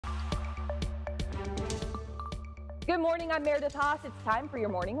Good morning, I'm Meredith Haas. It's time for your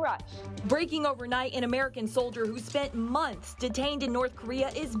Morning Rush. Breaking overnight, an American soldier who spent months detained in North Korea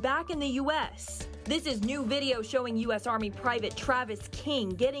is back in the U.S. This is new video showing U.S. Army Private Travis King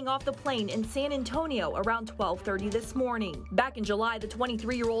getting off the plane in San Antonio around 12:30 this morning. Back in July, the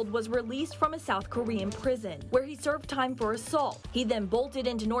 23-year-old was released from a South Korean prison, where he served time for assault. He then bolted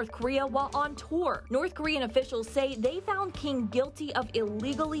into North Korea while on tour. North Korean officials say they found King guilty of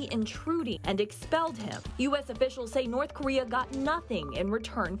illegally intruding and expelled him. U.S. officials say North Korea got nothing in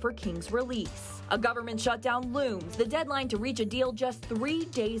return for King's release. A government shutdown looms, the deadline to reach a deal just 3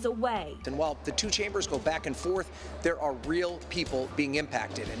 days away. And while the two chambers go back and forth, there are real people being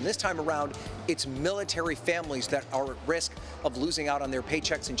impacted. And this time around, it's military families that are at risk of losing out on their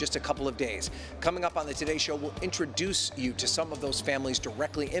paychecks in just a couple of days. Coming up on the Today Show, we'll introduce you to some of those families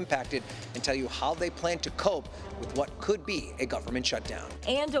directly impacted and tell you how they plan to cope with what could be a government shutdown.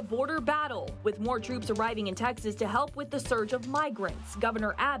 And a border battle. With more troops arriving in Texas to help with the surge of migrants,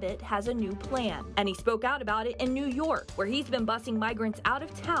 Governor Abbott has a new plan. And he spoke out about it in New York, where he's been busing migrants out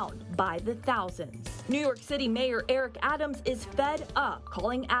of town by the thousands. New York City Mayor Eric Adams is fed up,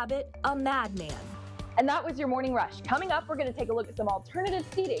 calling Abbott a madman. And that was your Morning Rush. Coming up, we're going to take a look at some alternative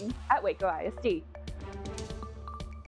seating at Waco ISD.